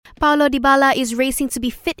Paulo Dybala is racing to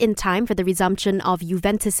be fit in time for the resumption of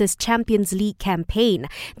Juventus' Champions League campaign.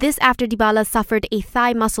 This after Dybala suffered a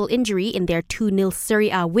thigh muscle injury in their 2-0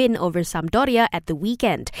 Serie A win over Sampdoria at the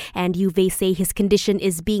weekend, and Juve say his condition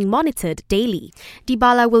is being monitored daily.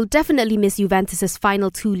 Dybala will definitely miss Juventus'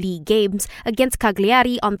 final 2 league games against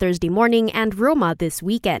Cagliari on Thursday morning and Roma this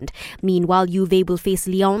weekend. Meanwhile, Juve will face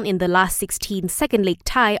Lyon in the last 16 second leg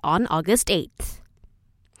tie on August 8th.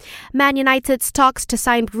 Man United's talks to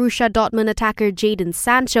sign Borrusia Dortmund attacker Jadon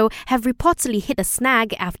Sancho have reportedly hit a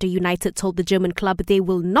snag after United told the German club they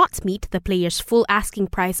will not meet the player's full asking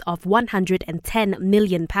price of £110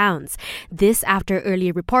 million. This after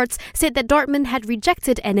earlier reports said that Dortmund had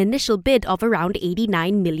rejected an initial bid of around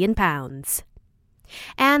 £89 million.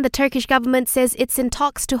 And the Turkish government says it's in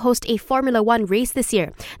talks to host a Formula One race this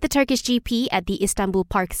year. The Turkish GP at the Istanbul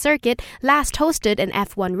Park Circuit last hosted an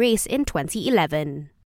F1 race in 2011.